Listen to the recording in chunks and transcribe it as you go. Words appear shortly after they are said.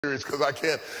because I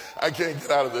can't get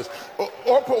out of this.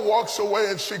 Orpah walks away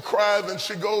and she cries and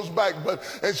she goes back,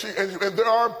 and there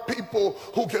are people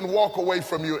who can walk away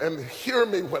from you. And hear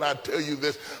me when I tell you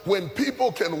this: when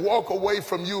people can walk away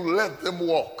from you, let them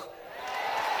walk.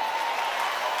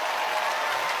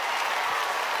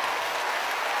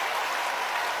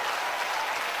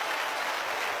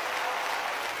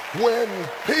 When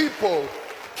people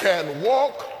can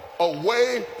walk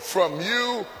away from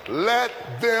you, let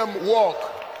them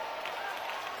walk.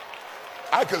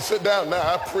 I can sit down now.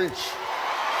 I preach.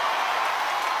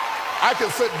 I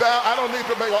can sit down. I don't need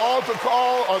to make an altar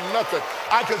call or nothing.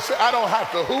 I can sit. I don't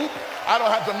have to hoop. I don't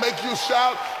have to make you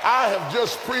shout. I have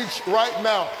just preached right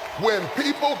now. When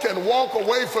people can walk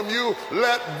away from you,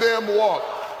 let them walk.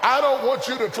 I don't want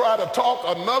you to try to talk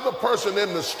another person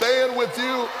into staying with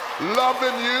you,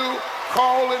 loving you,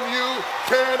 calling you,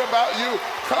 caring about you,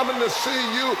 coming to see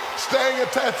you, staying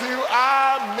attached to you.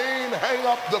 I mean, hang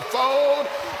up the phone.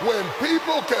 When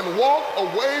people can walk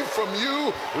away from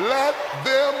you, let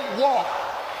them walk.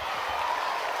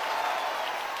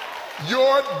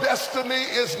 Your destiny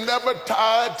is never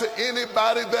tied to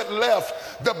anybody that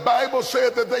left. The Bible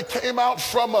said that they came out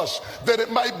from us, that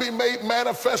it might be made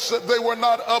manifest that they were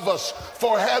not of us.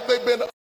 For had they been